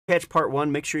catch part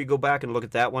one, make sure you go back and look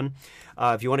at that one.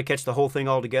 If you want to catch the whole thing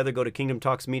all together, go to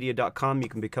kingdomtalksmedia.com. You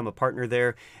can become a partner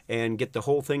there and get the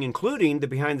whole thing, including the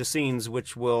behind the scenes,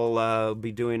 which we'll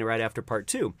be doing right after part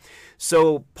two.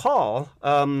 So, Paul,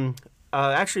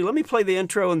 actually, let me play the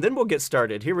intro and then we'll get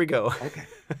started. Here we go. Okay.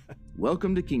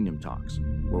 Welcome to Kingdom Talks,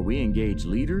 where we engage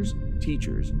leaders,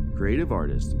 teachers, creative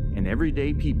artists, and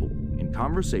everyday people in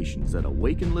conversations that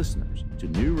awaken listeners to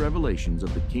new revelations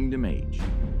of the Kingdom Age.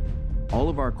 All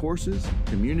of our courses,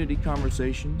 community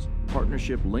conversations,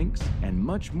 partnership links, and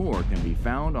much more can be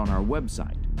found on our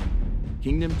website,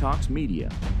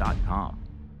 kingdomtalksmedia.com.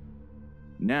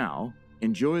 Now,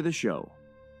 enjoy the show.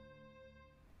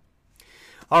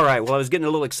 All right. Well, I was getting a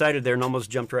little excited there and almost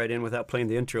jumped right in without playing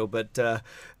the intro. But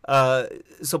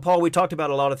so, Paul, we talked about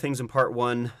a lot of things in part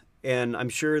one, and I'm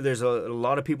sure there's a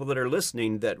lot of people that are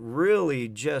listening that really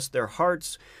just their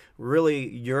hearts really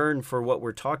yearn for what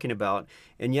we're talking about,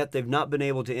 and yet they've not been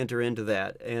able to enter into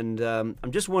that. And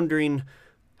I'm just wondering,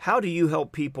 how do you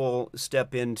help people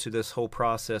step into this whole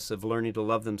process of learning to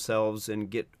love themselves and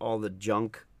get all the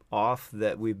junk off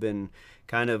that we've been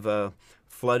kind of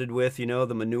flooded with, you know,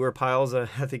 the manure piles? I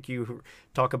think you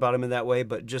talk about them in that way,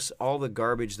 but just all the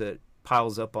garbage that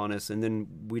piles up on us, and then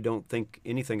we don't think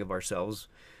anything of ourselves.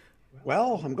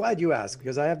 Well, I'm glad you asked,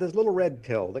 because I have this little red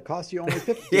pill that costs you only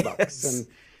 50 bucks. And,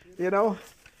 you know,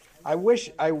 I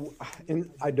wish I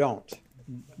don't,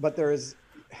 but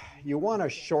you want to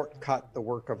shortcut the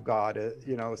work of God,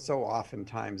 you know, so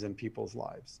oftentimes in people's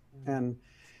lives. And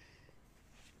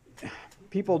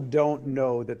people don't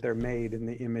know that they're made in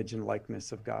the image and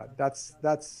likeness of God. That's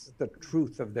the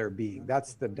truth of their being.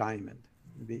 That's the diamond,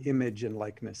 the image and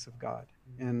likeness of God.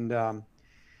 And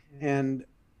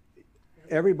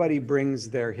everybody brings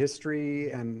their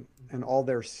history and all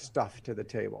their stuff to the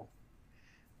table.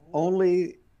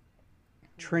 Only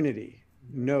Trinity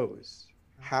knows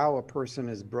how a person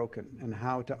is broken and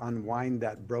how to unwind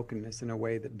that brokenness in a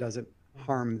way that doesn't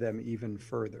harm them even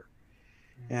further.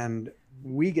 And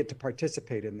we get to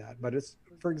participate in that. But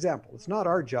for example, it's not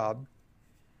our job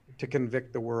to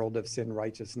convict the world of sin,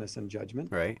 righteousness, and judgment.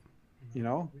 Right. You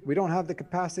know, we don't have the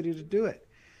capacity to do it.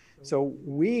 So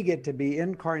we get to be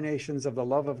incarnations of the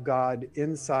love of God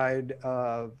inside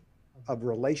of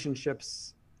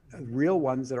relationships, real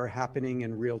ones that are happening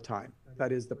in real time.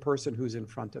 That is the person who's in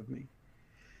front of me.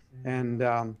 And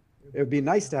it would be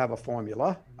nice to have a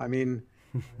formula. I mean,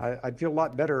 I'd feel a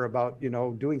lot better about, you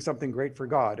know, doing something great for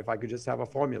God if I could just have a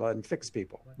formula and fix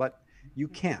people. But you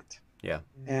can't. Yeah.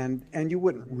 And you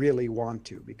wouldn't really want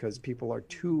to, because people are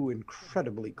too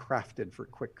incredibly crafted for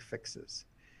quick fixes.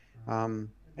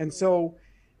 And so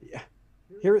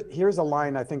here's a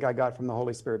line I think I got from the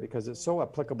Holy Spirit, because it's so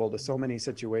applicable to so many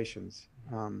situations.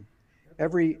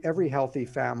 Every healthy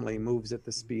family moves at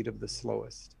the speed of the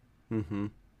slowest. Mm-hmm.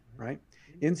 Right?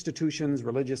 Institutions,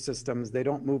 religious systems, they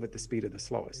don't move at the speed of the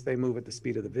slowest. They move at the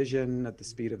speed of the vision, at the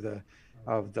speed of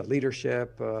the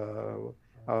leadership,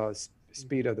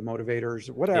 speed of the motivators,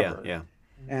 whatever. Yeah.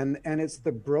 And it's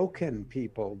the broken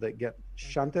people that get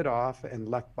shunted off and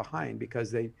left behind,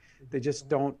 because they just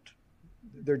don't.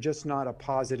 They're just not a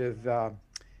positive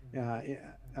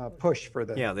push for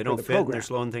the they don't the fit. program. They're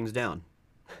slowing things down.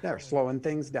 They're slowing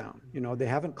things down. You know, they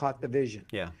haven't caught the vision.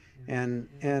 Yeah.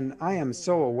 And I am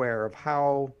so aware of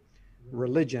how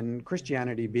religion,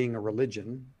 Christianity being a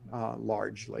religion,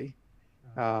 largely,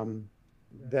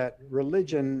 that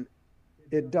religion,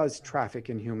 it does traffic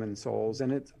in human souls,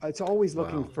 and it's always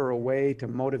looking for a way to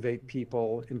motivate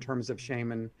people in terms of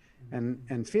shame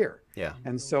and fear. Yeah.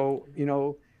 And so, you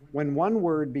know, when one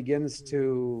word begins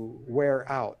to wear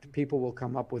out, people will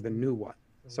come up with a new one.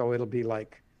 So it'll be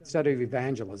like, instead of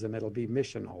evangelism, it'll be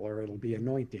missional, or it'll be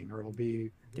anointing, or it'll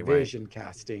be vision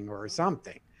casting, or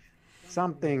something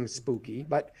spooky,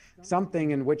 but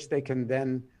something in which they can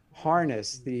then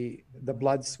harness the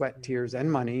blood, sweat, tears, and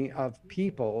money of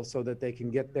people so that they can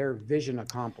get their vision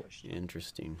accomplished.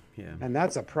 Interesting. Yeah. And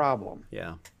that's a problem.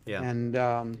 Yeah. And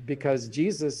because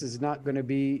Jesus is not going to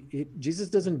be, Jesus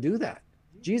doesn't do that.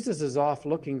 Jesus is off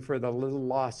looking for the little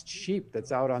lost sheep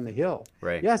that's out on the hill.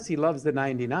 Right. Yes, he loves the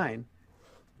 99,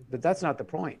 but that's not the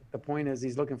point. The point is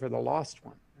he's looking for the lost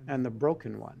one, and the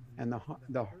broken one, and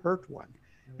the hurt one.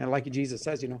 And like Jesus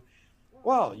says, you know,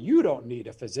 well, you don't need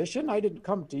a physician. I didn't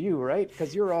come to you, right?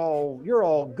 Because you're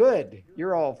all good.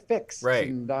 You're all fixed. Right.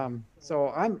 And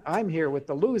so I'm here with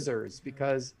the losers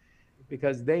because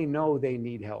they know they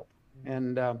need help.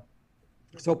 And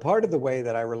so part of the way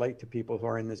that I relate to people who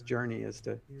are in this journey is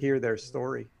to hear their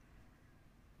story.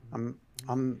 I'm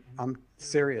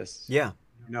serious. Yeah.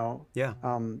 You know. Yeah.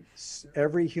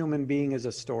 Every human being is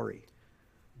a story,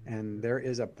 and there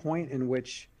is a point in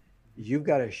which you've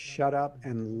got to shut up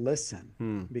and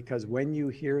listen, because when you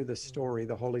hear the story,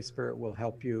 the Holy Spirit will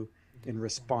help you in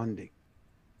responding.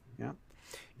 Yeah.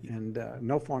 And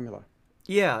no formula.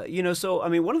 Yeah, so I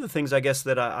mean, one of the things I guess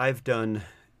that I've done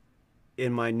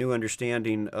in my new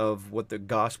understanding of what the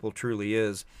gospel truly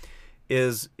is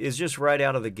just right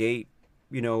out of the gate,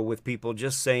 with people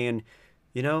just saying,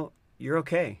 you're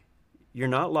okay. You're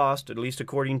not lost, at least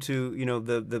according to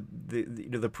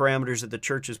the parameters that the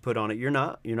church has put on it. You're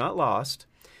not lost.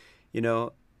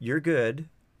 You're good,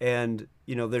 and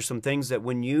there's some things that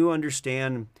when you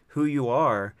understand who you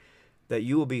are, that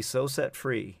you will be so set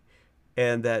free,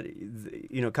 and that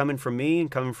coming from me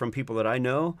and coming from people that I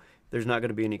know, there's not going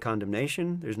to be any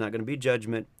condemnation. There's not going to be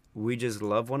judgment. We just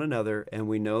love one another, and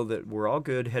we know that we're all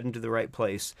good, heading to the right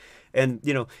place. And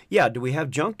do we have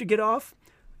junk to get off?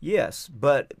 Yes,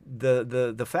 but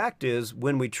the fact is,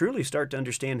 when we truly start to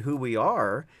understand who we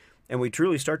are, and we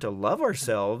truly start to love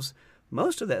ourselves,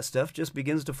 most of that stuff just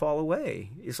begins to fall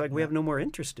away. It's like we have no more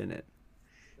interest in it.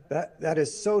 That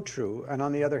is so true. And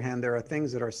on the other hand, there are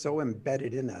things that are so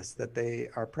embedded in us that they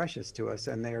are precious to us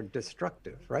and they are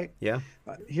destructive, right? Yeah.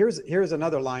 Here's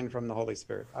another line from the Holy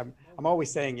Spirit. I'm always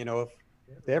saying, if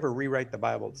they ever rewrite the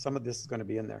Bible, some of this is going to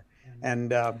be in there.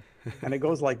 And it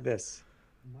goes like this: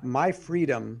 my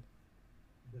freedom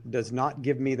does not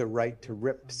give me the right to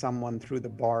rip someone through the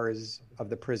bars of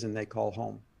the prison they call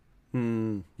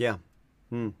home. Yeah.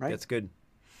 Right? That's good.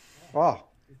 Oh,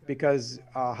 because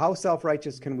how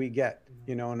self-righteous can we get,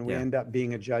 and we end up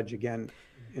being a judge again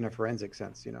in a forensic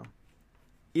sense,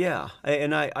 Yeah,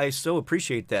 and I so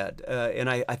appreciate that. And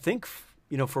I think,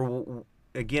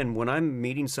 again, when I'm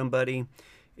meeting somebody,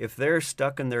 if they're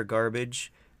stuck in their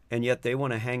garbage and yet they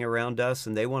want to hang around us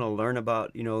and they want to learn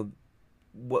about,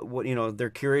 what they're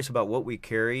curious about what we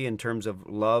carry in terms of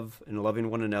love and loving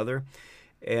one another.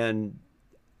 And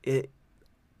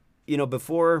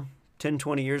before 10,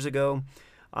 20 years ago,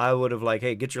 I would have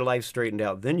hey, get your life straightened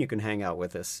out, then you can hang out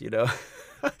with us,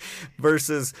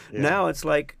 versus now it's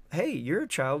like, hey, you're a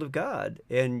child of God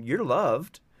and you're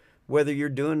loved, whether you're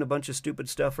doing a bunch of stupid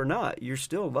stuff or not, you're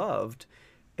still loved.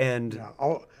 And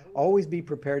I'll always be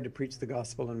prepared to preach the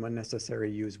gospel and when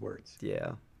necessary, use words.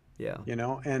 Yeah.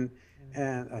 And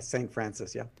St.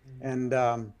 Francis. Yeah. And,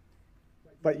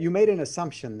 but you made an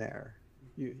assumption there.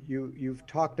 You've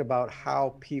talked about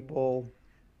how people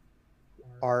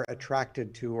are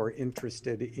attracted to or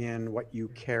interested in what you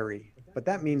carry, but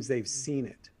that means they've seen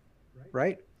it,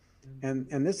 right?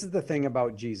 And this is the thing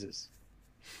about Jesus.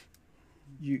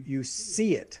 You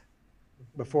see it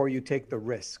before you take the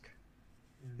risk.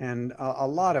 And a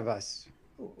lot of us,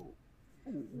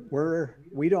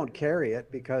 we don't carry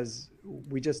it because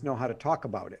we just know how to talk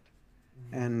about it.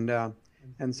 And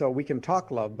so we can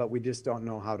talk love, but we just don't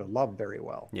know how to love very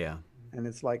well. Yeah. And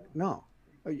it's like, no,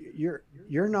 you're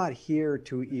not here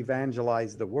to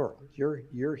evangelize the world.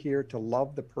 You're here to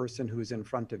love the person who's in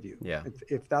front of you. Yeah.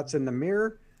 If that's in the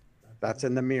mirror, that's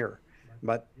in the mirror.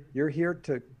 But you're here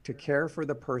to care for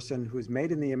the person who's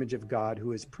made in the image of God,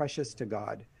 who is precious to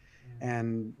God.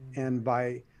 And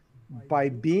by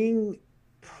being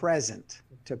present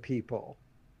to people,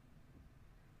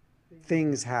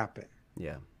 things happen.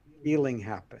 Yeah. Healing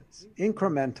happens.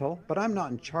 Incremental, but I'm not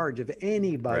in charge of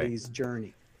anybody's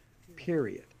journey.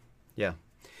 Period. Yeah.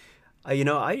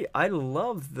 I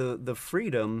love the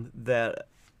freedom that,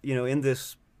 in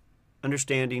this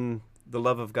understanding the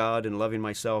love of God and loving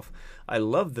myself, I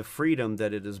love the freedom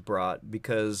that it has brought,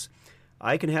 because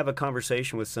I can have a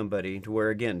conversation with somebody to where,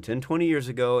 again, 10, 20 years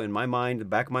ago, in my mind, the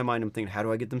back of my mind, I'm thinking, how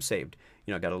do I get them saved?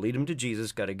 I got to lead them to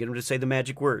Jesus, got to get them to say the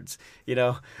magic words,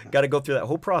 got to go through that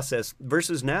whole process,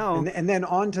 versus now. And then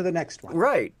on to the next one.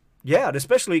 Right. Yeah, and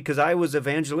especially because I was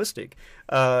evangelistic.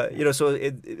 So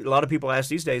a lot of people ask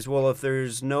these days, well, if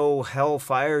there's no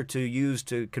hellfire to use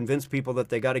to convince people that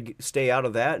they got to stay out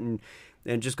of that and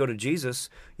just go to Jesus,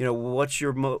 what's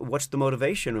the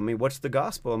motivation? I mean, what's the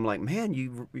gospel? I'm like, man,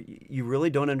 you really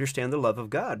don't understand the love of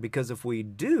God, because if we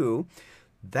do,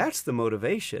 that's the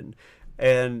motivation.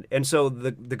 And so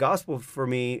the gospel for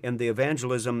me and the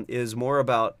evangelism is more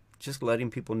about just letting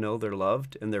people know they're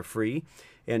loved and they're free.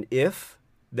 And if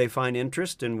they find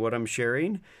interest in what I'm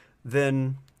sharing,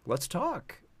 then let's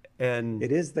talk. And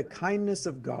it is the kindness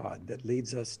of God that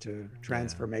leads us to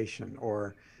transformation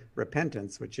or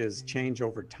repentance, which is change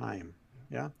over time.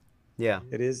 Yeah. Yeah.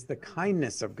 It is the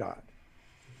kindness of God.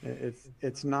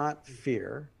 It's not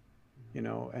fear.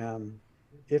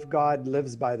 If God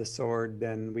lives by the sword,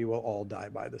 then we will all die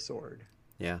by the sword.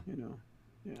 Yeah.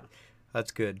 Yeah.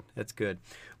 That's good. That's good.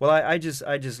 Well, I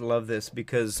just love this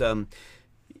because,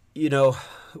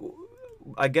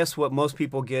 I guess what most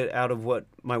people get out of what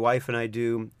my wife and I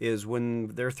do is when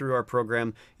they're through our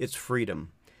program, it's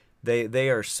freedom. They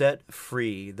are set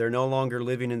free. They're no longer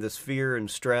living in this fear and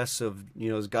stress of,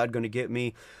 is God going to get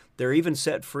me? They're even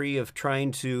set free of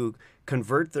trying to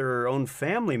convert their own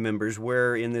family members,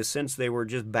 where in this sense they were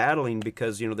just battling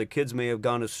because, their kids may have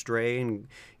gone astray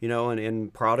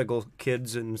and prodigal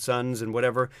kids and sons and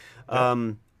whatever.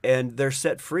 Yeah. And they're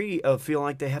set free of feeling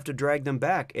like they have to drag them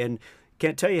back. And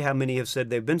can't tell you how many have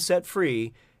said they've been set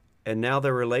free and now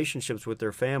their relationships with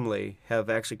their family have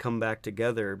actually come back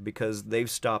together because they've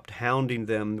stopped hounding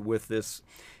them with this,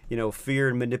 fear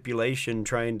and manipulation,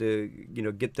 trying to,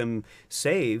 get them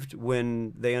saved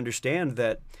when they understand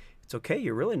that it's okay.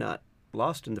 You're really not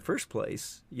lost in the first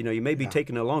place. You may be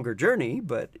taking a longer journey,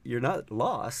 but you're not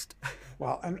lost.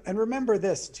 Well, and remember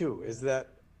this too, is that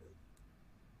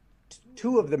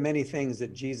two of the many things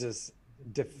that Jesus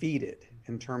defeated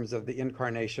in terms of the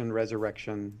incarnation,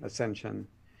 resurrection, ascension,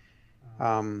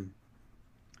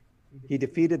 he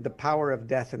defeated the power of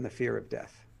death and the fear of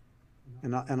death.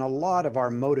 And a lot of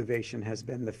our motivation has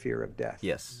been the fear of death.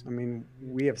 Yes. I mean,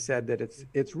 we have said that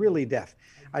it's really death.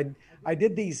 I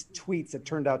did these tweets that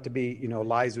turned out to be,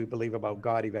 lies we believe about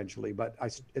God eventually. But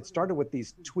it started with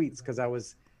these tweets because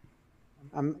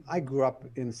I grew up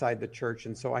inside the church,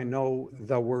 and so I know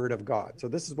the Word of God. So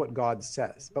this is what God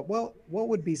says. But what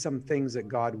would be some things that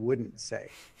God wouldn't say?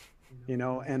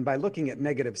 And by looking at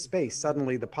negative space,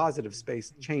 suddenly the positive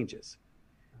space changes.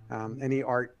 Any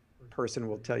art person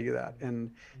will tell you that.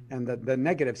 And the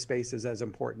negative space is as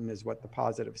important as what the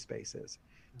positive space is.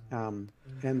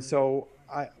 And so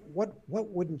what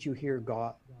wouldn't you hear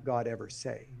God ever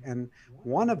say? And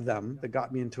one of them that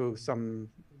got me into some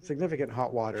significant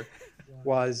hot water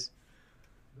was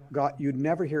God. You'd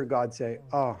never hear God say,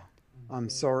 "Oh, I'm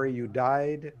sorry you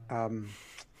died.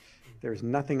 There's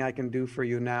nothing I can do for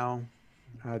you now.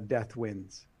 Death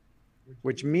wins,"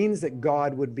 which means that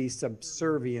God would be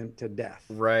subservient to death.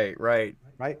 Right.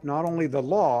 Not only the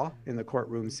law in the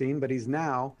courtroom scene, but he's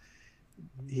now,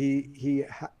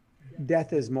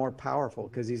 death is more powerful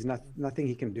because he's nothing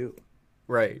he can do.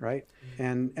 Right.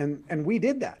 And we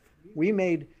did that. We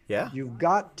made, you've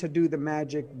got to do the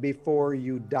magic before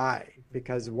you die,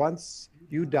 because once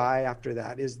you die, after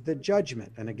that is the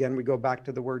judgment. And again, we go back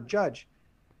to the word judge.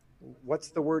 What's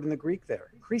the word in the Greek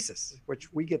there? Krisis,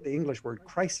 which we get the English word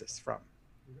crisis from.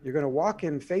 You're going to walk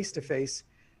in face to face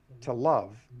to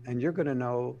love, and you're going to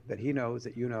know that he knows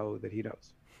that you know that he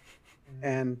knows.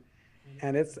 And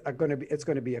it's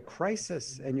going to be a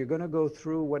crisis, and you're going to go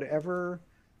through whatever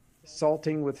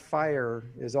salting with fire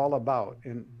is all about,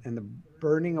 and the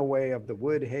burning away of the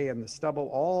wood, hay, and the stubble,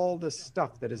 all the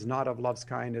stuff that is not of love's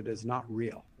kind. It is not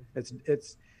real.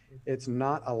 It's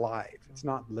not alive. It's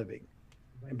not living.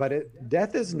 But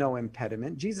death is no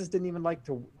impediment. Jesus didn't even like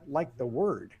the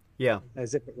word. Yeah.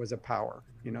 As if it was a power.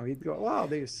 He'd go, "Well,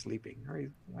 they're sleeping," or he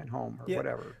went home, or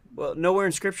whatever. Well, nowhere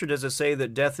in Scripture does it say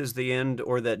that death is the end,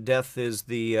 or that death is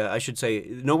the.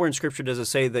 Nowhere in Scripture does it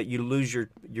say that you lose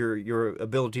your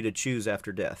ability to choose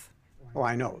after death. Oh,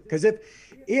 I know. Because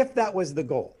if that was the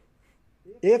goal,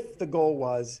 if the goal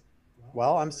was,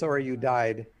 well, I'm sorry you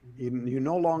died, you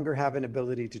no longer have an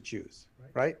ability to choose,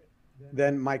 right?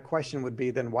 Then my question would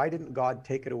be, then why didn't God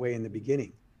take it away in the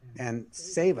beginning and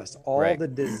save us all the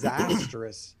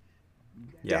disastrous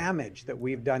damage that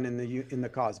we've done in the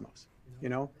cosmos?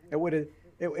 It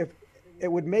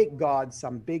would make God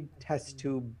some big test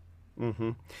tube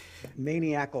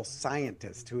maniacal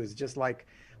scientist who is just like,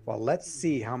 well, let's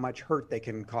see how much hurt they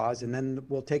can cause, and then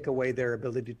we'll take away their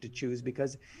ability to choose,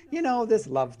 because this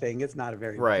love thing, it's not a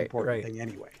very important thing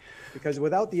anyway, because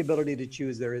without the ability to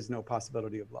choose, there is no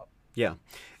possibility of love. Yeah.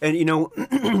 And,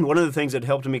 one of the things that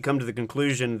helped me come to the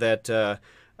conclusion that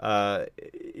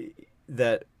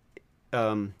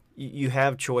you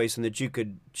have choice and that you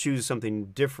could choose something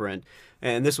different,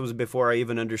 and this was before I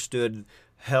even understood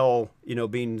hell,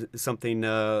 being something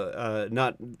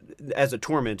not as a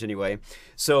torment anyway.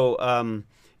 So,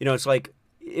 it's like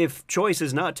if choice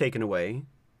is not taken away,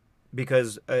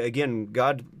 because, again,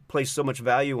 God placed so much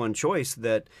value on choice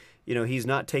that he's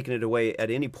not taking it away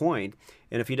at any point.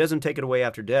 And if he doesn't take it away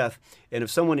after death, and if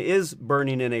someone is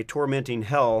burning in a tormenting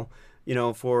hell,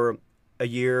 for a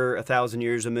year, 1,000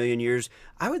 years, 1,000,000 years,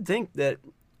 I would think that,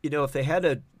 if they had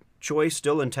a choice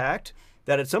still intact,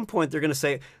 that at some point they're going to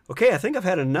say, okay, I think I've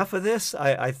had enough of this.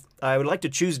 I would like to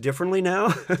choose differently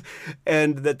now.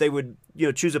 And that they would,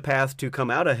 choose a path to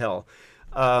come out of hell.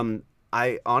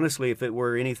 I honestly, if it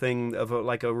were anything of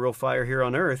like a real fire here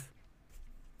on earth,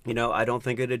 I don't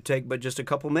think it'd take but just a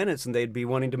couple minutes and they'd be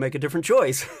wanting to make a different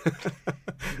choice.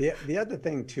 The other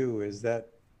thing, too, is that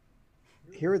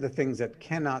here are the things that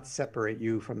cannot separate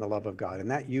you from the love of God. And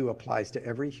that you applies to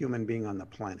every human being on the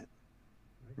planet,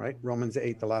 right? Romans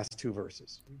 8, the last two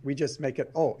verses. We just make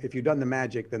it, oh, if you've done the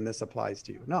magic, then this applies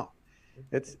to you. No,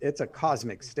 it's a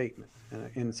cosmic statement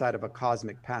inside of a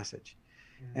cosmic passage.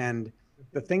 And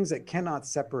the things that cannot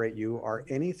separate you are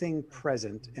anything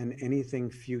present and anything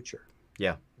future.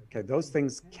 Yeah. Okay, those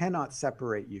things cannot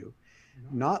separate you.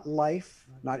 Not life,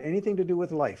 not anything to do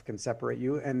with life can separate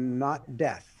you, and not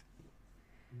death.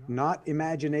 Not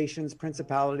imaginations,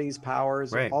 principalities,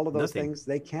 powers, Right. all of those Nothing. things,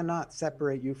 they cannot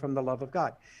separate you from the love of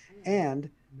God. And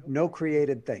no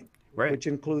created thing, Right. which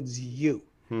includes you.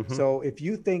 So if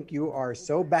you think you are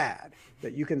so bad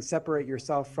that you can separate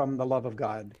yourself from the love of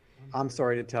God, I'm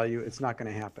sorry to tell you, it's not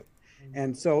going to happen.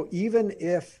 And so even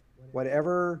if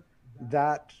whatever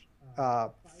that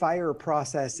fire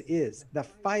process is, the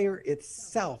fire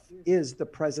itself is the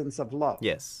presence of love.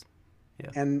 Yes.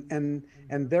 Yeah.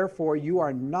 And therefore you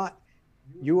are not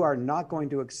going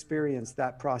to experience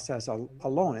that process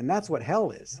alone. And that's what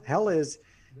hell is. Hell is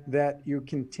that you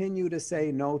continue to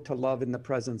say no to love in the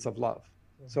presence of love.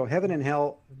 So heaven and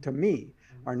hell, to me,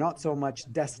 are not so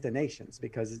much destinations,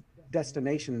 because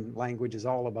destination language is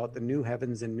all about the new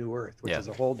heavens and new earth, which Yeah. is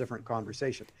a whole different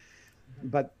conversation.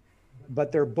 But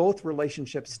they're both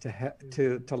relationships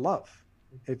to love.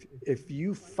 If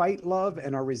you fight love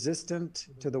and are resistant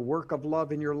to the work of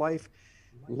love in your life,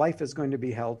 life is going to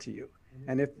be hell to you.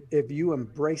 And if you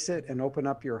embrace it and open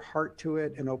up your heart to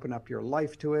it and open up your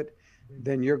life to it,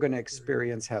 then you're going to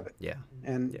experience heaven. Yeah.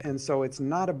 And so it's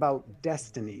not about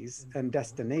destinies and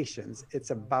destinations,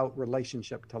 it's about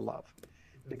relationship to love.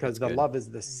 Because the good. love is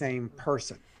the same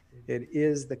person. It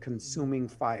is the consuming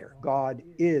fire. God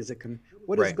is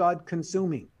what is Right. God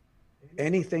consuming?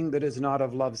 Anything that is not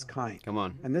of love's kind. Come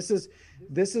on. And this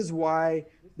is why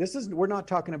we're not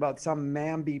talking about some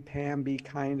mamby-pamby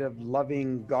kind of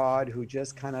loving God who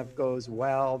just kind of goes,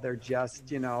 well, they're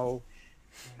just,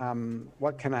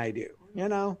 what can I do?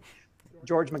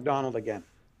 George MacDonald again.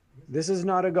 This is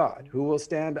not a God who will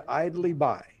stand idly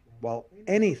by while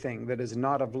anything that is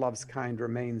not of love's kind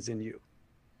remains in you.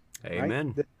 right?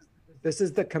 Amen. This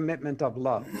is the commitment of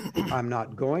love. I'm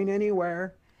not going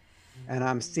anywhere, and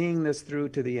I'm seeing this through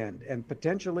to the end. And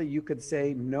potentially you could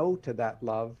say no to that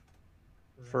love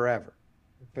forever,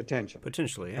 potentially.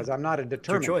 Potentially, yeah. Because I'm not a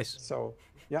determinant. choice. So,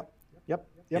 yep.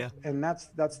 Yeah. And that's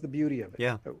the beauty of it.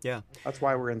 Yeah, yeah. That's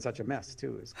why we're in such a mess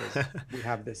too, is because we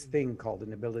have this thing called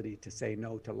an ability to say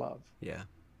no to love. Yeah.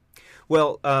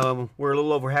 Well, we're a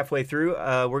little over halfway through.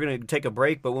 We're going to take a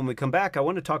break, but when we come back, I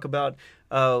want to talk about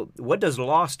what does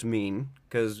lost mean,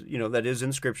 because, that is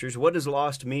in scriptures. What does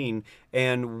lost mean,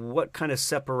 and what kind of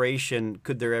separation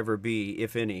could there ever be,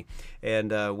 if any?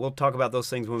 And we'll talk about those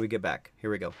things when we get back.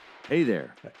 Here we go. Hey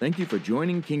there, thank you for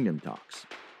joining Kingdom Talks.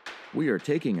 We are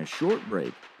taking a short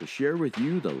break to share with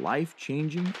you the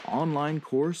life-changing online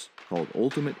course called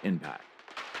Ultimate Impact.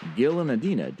 Gil and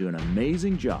Adina do an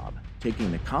amazing job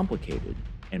taking the complicated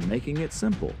and making it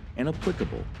simple and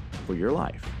applicable for your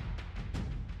life.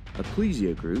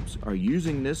 Ecclesia groups are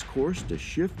using this course to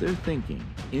shift their thinking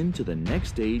into the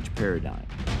next age paradigm.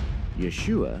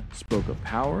 Yeshua spoke of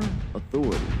power,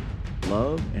 authority,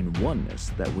 love, and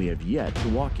oneness that we have yet to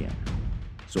walk in.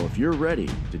 So if you're ready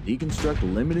to deconstruct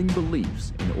limiting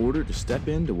beliefs in order to step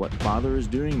into what Father is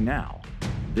doing now,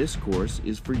 this course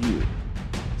is for you.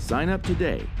 Sign up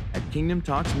today at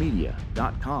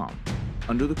kingdomtalksmedia.com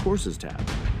under the Courses tab.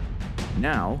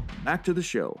 Now, back to the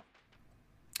show.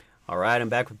 All right, I'm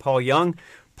back with Paul Young,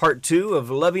 part 2 of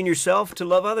Loving Yourself to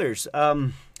Love Others.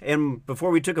 And before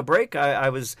we took a break, I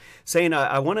was saying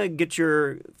I want to get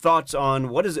your thoughts on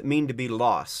what does it mean to be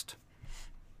lost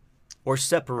or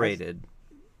separated?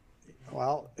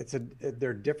 Well,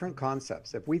 they're different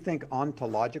concepts. If we think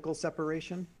ontological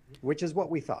separation, which is what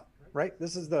we thought, right?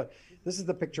 This is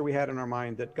the picture we had in our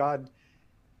mind, that God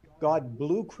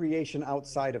blew creation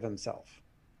outside of himself,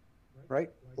 right?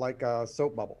 Like a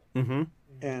soap bubble. Mm-hmm.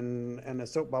 And a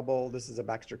soap bubble, this is a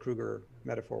Baxter Kruger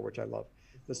metaphor, which I love.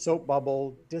 The soap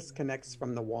bubble disconnects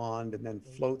from the wand and then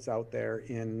floats out there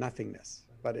in nothingness.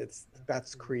 But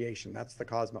that's creation, that's the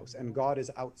cosmos, and God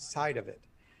is outside of it.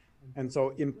 And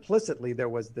so implicitly there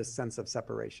was this sense of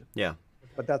separation. Yeah.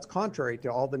 But that's contrary to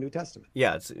all the New Testament.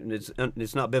 Yeah,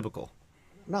 it's not biblical.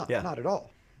 Not at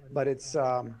all. But it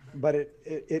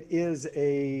is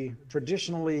a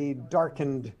traditionally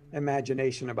darkened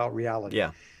imagination about reality.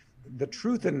 Yeah. The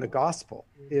truth in the gospel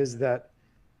is that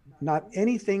not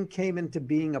anything came into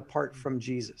being apart from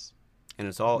Jesus. And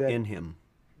it's all in him.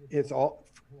 It's all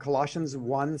Colossians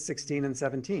 1:16 and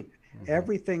 17. Mm-hmm.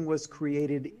 Everything was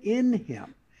created in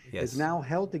him. Yes. Is now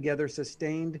held together,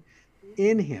 sustained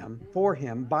in him, for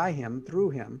him, by him, through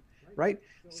him, right?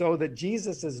 So that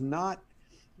Jesus is not,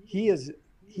 he is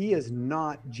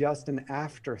not just an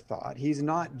afterthought. He's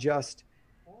not just,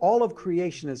 all of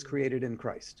creation is created in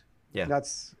Christ. Yeah.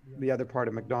 That's the other part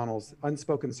of McDonald's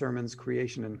unspoken sermons,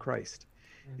 creation in Christ.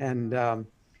 And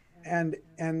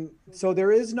so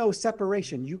there is no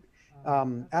separation.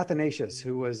 Athanasius,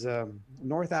 who was a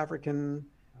North African,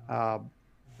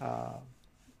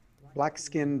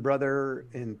 black-skinned brother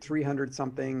in 300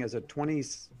 something, as a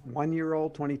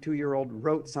 21-year-old, 22-year-old,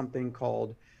 wrote something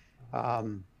called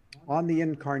On the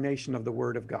Incarnation of the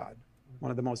Word of God,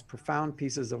 one of the most profound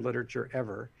pieces of literature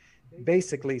ever,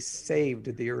 basically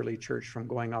saved the early church from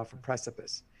going off a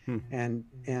precipice.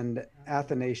 And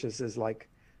Athanasius is like,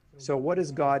 so what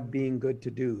is God being good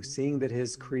to do, seeing that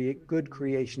his good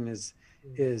creation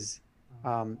is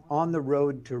on the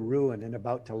road to ruin and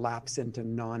about to lapse into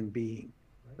non-being,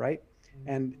 right?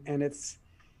 And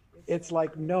it's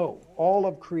like, no, all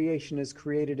of creation is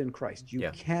created in Christ.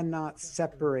 You cannot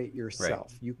separate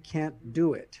yourself. Right. You can't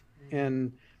do it.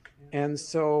 And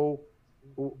so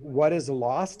what does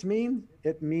lost mean?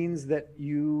 It means that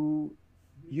you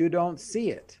don't see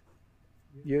it.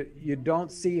 You don't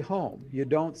see home. You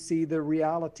don't see the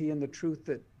reality and the truth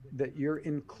that you're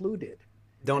included.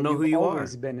 Don't know who you are. You've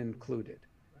always been included,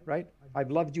 right? I've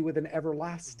loved you with an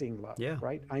everlasting love,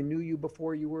 right? I knew you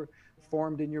before you were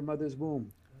formed in your mother's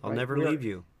womb. I'll never leave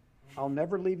you. I'll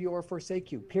never leave you or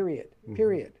forsake you, period,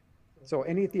 period. So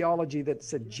any theology that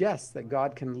suggests that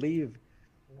God can leave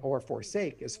or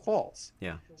forsake is false.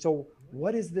 Yeah. So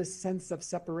what is this sense of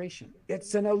separation?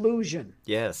 It's an illusion.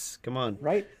 Yes, come on.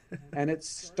 Right? And it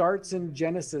starts in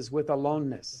Genesis with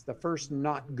aloneness, the first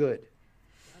not good.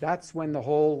 That's when the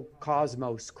whole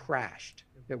cosmos crashed.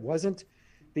 It wasn't,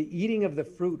 the eating of the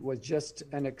fruit was just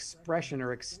an expression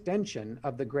or extension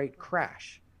of the great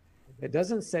crash. It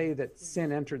doesn't say that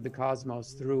sin entered the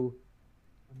cosmos through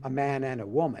a man and a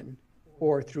woman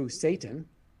or through Satan.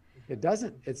 It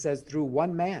doesn't. It says through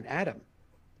one man, Adam,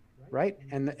 right?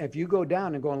 And if you go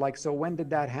down and going like, so when did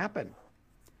that happen?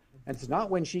 And it's not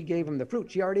when she gave him the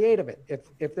fruit. She already ate of it.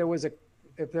 If there was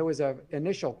a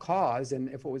initial cause, and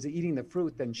if it was eating the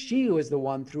fruit, then she was the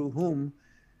one through whom,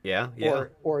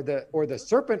 or the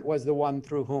serpent was the one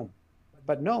through whom.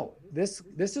 But no, this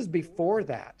is before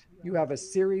that. You have a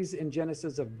series in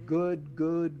Genesis of good,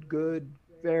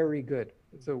 very good.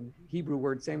 It's a Hebrew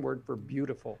word, same word for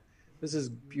beautiful. This is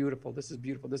beautiful. This is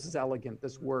beautiful. This is elegant.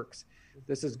 This works.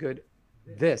 This is good.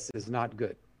 This is not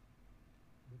good.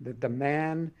 That the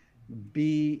man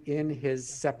be in his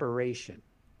separation,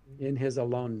 in his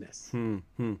aloneness.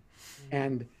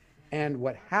 And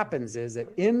what happens is that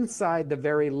inside the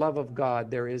very love of God,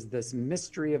 there is this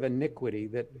mystery of iniquity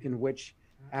in which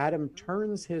Adam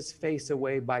turns his face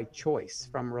away by choice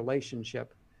from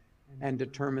relationship and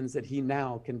determines that he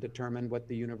now can determine what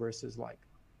the universe is like.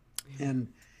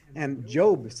 And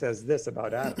Job says this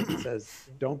about Adam. He says,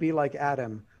 don't be like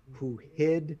Adam, who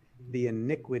hid the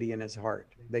iniquity in his heart.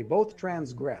 They both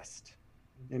transgressed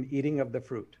in eating of the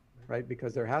fruit, right?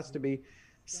 Because there has to be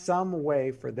some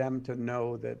way for them to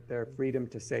know that their freedom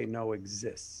to say no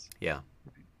exists. Yeah.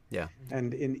 Yeah.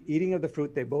 And in eating of the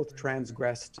fruit, they both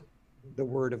transgressed the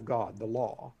word of God, the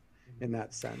law, in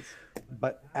that sense.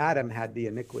 But Adam had the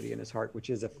iniquity in his heart, which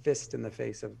is a fist in the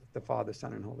face of the Father,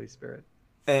 Son, and Holy Spirit.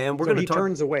 And we're going to talk. He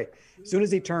turns away. As soon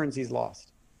as he turns, he's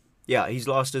lost. Yeah, he's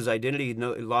lost his identity,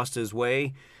 lost his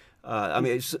way.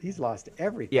 He's lost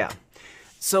everything. Yeah.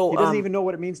 So he doesn't even know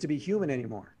what it means to be human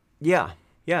anymore. Yeah,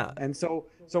 yeah. And so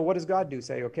what does God do?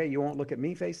 Say, okay, you won't look at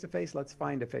me face to face. Let's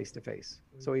find a face to face.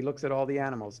 So he looks at all the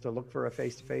animals to look for a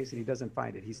face to face, and he doesn't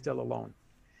find it. He's still alone.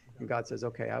 And God says,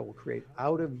 okay, I will create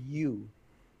out of you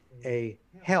a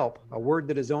help, a word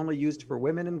that is only used for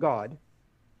women and God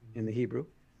in the Hebrew,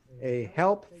 a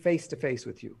help face to face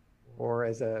with you, or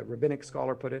as a rabbinic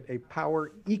scholar put it, a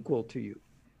power equal to you,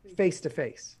 face to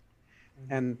face.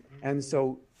 And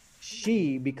so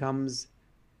she becomes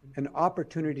an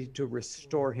opportunity to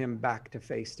restore him back to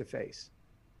face.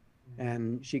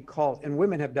 And she calls, and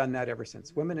women have done that ever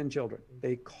since, women and children.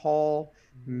 They call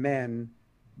men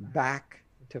back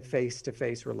to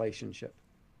face relationship.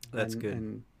 That's good.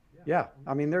 And yeah,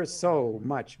 I mean, there's so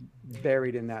much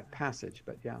buried in that passage,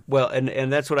 but yeah. Well,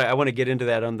 and that's what I want to get into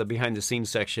that on the behind the scenes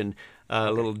section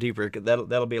a little deeper.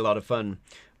 That'll be a lot of fun.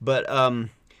 But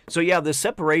so yeah, the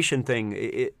separation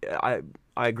thing, I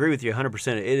agree with you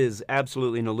 100%. It is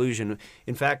absolutely an illusion.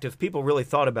 In fact, if people really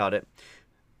thought about it,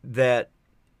 that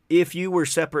if you were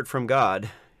separate from God,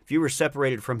 if you were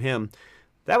separated from Him,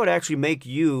 that would actually make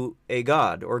you a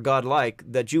god or godlike,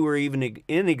 that you were even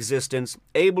in existence,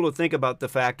 able to think about the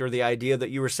fact or the idea that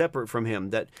you were separate from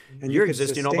him, that And you're you could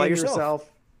existing all sustain by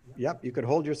yourself. Yep, you could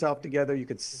hold yourself together. You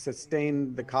could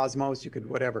sustain the cosmos. You could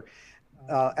whatever.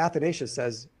 Athanasius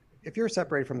says, if you're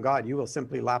separated from God, you will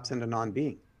simply lapse into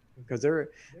non-being, because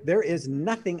there is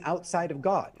nothing outside of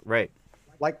God. Right.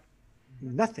 Like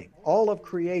nothing. All of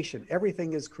creation,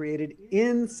 everything is created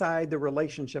inside the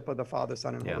relationship of the Father,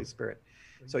 Son, and Holy Spirit.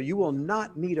 So you will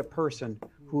not meet a person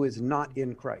who is not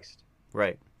in Christ.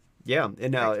 Right. Yeah.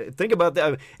 And now think about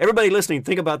that. Everybody listening,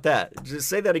 think about that. Just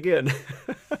say that again.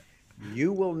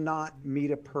 You will not meet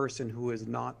a person who is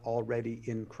not already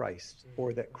in Christ,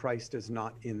 or that Christ is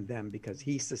not in them, because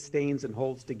he sustains and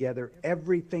holds together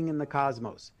everything in the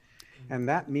cosmos. And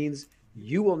that means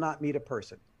you will not meet a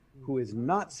person who is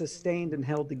not sustained and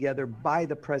held together by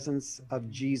the presence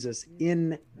of Jesus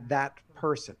in that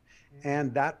person.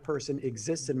 And that person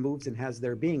exists and moves and has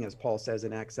their being, as Paul says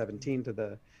in Acts 17 to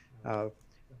the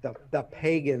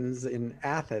pagans in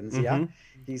Athens. Yeah,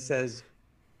 he says,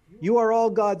 "You are all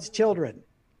God's children,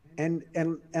 and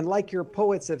like your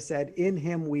poets have said, in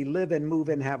him we live and move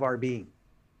and have our being."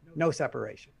 No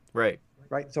separation. Right.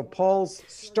 Right. So Paul's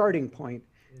starting point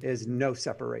is no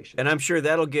separation. And I'm sure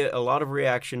that'll get a lot of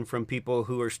reaction from people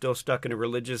who are still stuck in a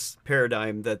religious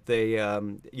paradigm that they,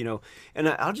 and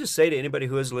I'll just say to anybody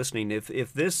who is listening,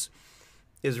 if this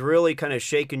is really kind of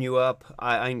shaking you up,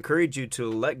 I encourage you to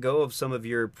let go of some of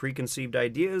your preconceived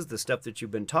ideas, the stuff that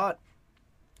you've been taught.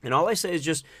 And all I say is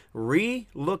just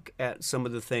re-look at some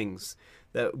of the things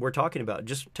that we're talking about.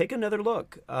 Just take another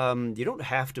look. You don't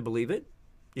have to believe it.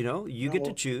 You get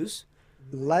to choose.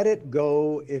 Let it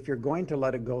go. If you're going to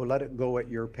let it go at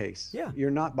your pace. Yeah. You're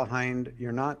not behind.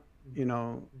 You're not,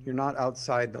 you're not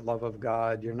outside the love of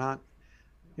God. You're not,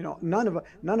 none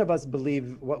of us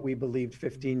believe what we believed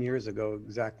 15 years ago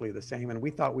exactly the same. And we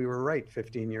thought we were right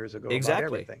 15 years ago about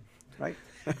everything. Right.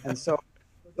 And so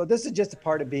this is just a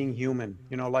part of being human,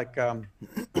 like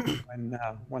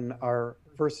when our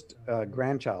first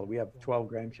grandchild, we have 12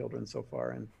 grandchildren so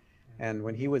far. And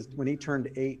when he turned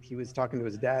 8, he was talking to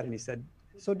his dad and he said,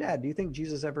 "So Dad, do you think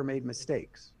Jesus ever made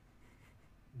mistakes?"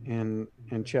 And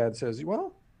Chad says,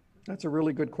 "Well, that's a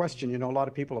really good question. A lot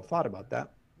of people have thought about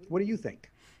that. What do you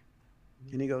think?"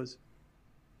 And he goes,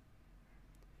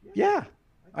 "Yeah,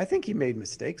 I think he made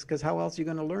mistakes, because how else are you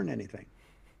going to learn anything?"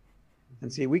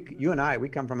 And see, you and I, we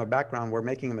come from a background where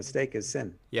making a mistake is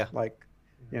sin. Yeah.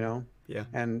 Yeah.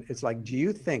 And it's like, do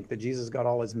you think that Jesus got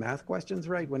all his math questions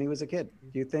right when he was a kid?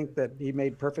 Do you think that he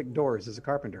made perfect doors as a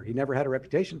carpenter? He never had a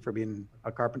reputation for being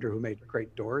a carpenter who made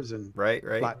great doors and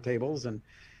flat tables. And,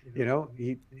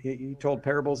 he told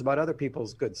parables about other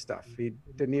people's good stuff. He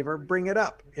didn't even bring it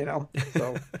up,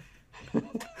 so.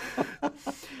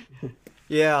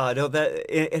 Yeah, I know that,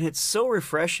 and it's so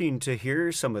refreshing to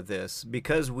hear some of this,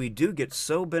 because we do get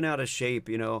so bent out of shape.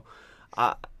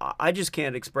 I just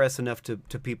can't express enough to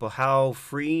people how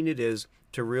freeing it is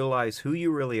to realize who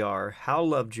you really are, how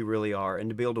loved you really are, and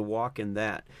to be able to walk in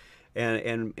that.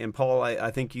 And Paul, I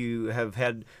think you have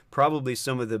had probably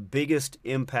some of the biggest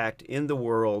impact in the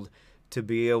world to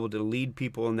be able to lead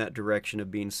people in that direction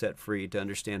of being set free, to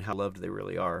understand how loved they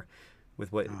really are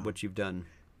with what you've done.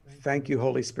 Thank you,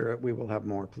 Holy Spirit. We will have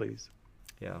more, please.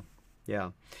 Yeah.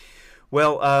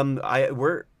 Well,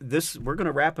 we're going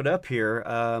to wrap it up here.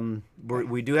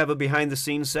 We do have a behind the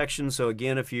scenes section. So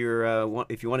again, if you want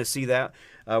to see that,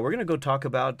 we're going to go talk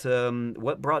about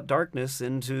what brought darkness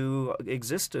into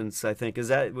existence. I think is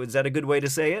that a good way to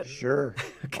say it? Sure.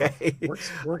 Okay.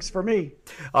 Works for me.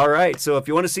 All right. So if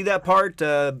you want to see that part,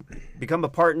 become a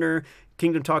partner.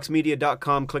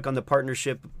 KingdomTalksMedia.com. Click on the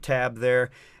partnership tab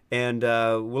there. And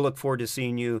we'll look forward to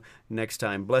seeing you next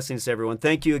time. Blessings to everyone.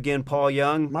 Thank you again, Paul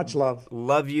Young. Much love.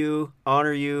 Love you.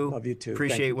 Honor you. Love you too.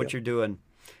 Appreciate what you're doing.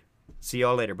 See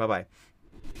y'all later. Bye-bye.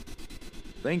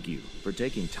 Thank you for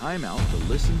taking time out to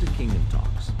listen to Kingdom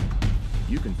Talks.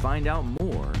 You can find out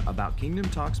more about Kingdom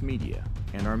Talks Media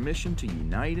and our mission to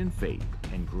unite in faith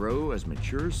and grow as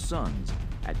mature sons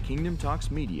at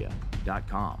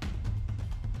KingdomTalksMedia.com.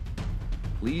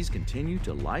 Please continue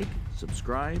to like,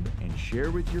 subscribe, and share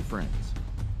with your friends.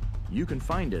 You can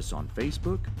find us on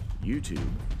Facebook, YouTube,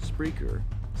 Spreaker,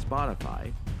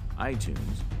 Spotify, iTunes,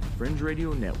 Fringe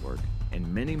Radio Network, and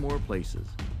many more places.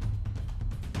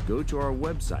 Go to our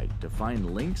website to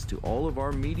find links to all of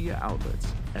our media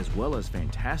outlets, as well as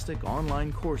fantastic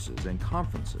online courses and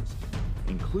conferences,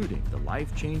 including the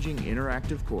life-changing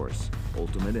interactive course,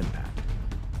 Ultimate Impact.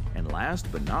 And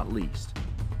last but not least,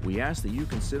 we ask that you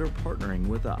consider partnering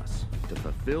with us to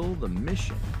fulfill the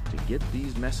mission to get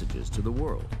these messages to the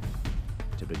world.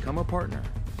 To become a partner,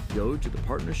 go to the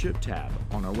Partnership tab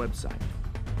on our website.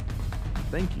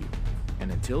 Thank you,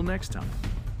 and until next time,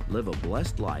 live a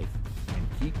blessed life and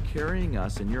keep carrying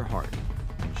us in your heart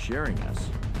and sharing us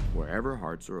wherever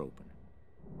hearts are open.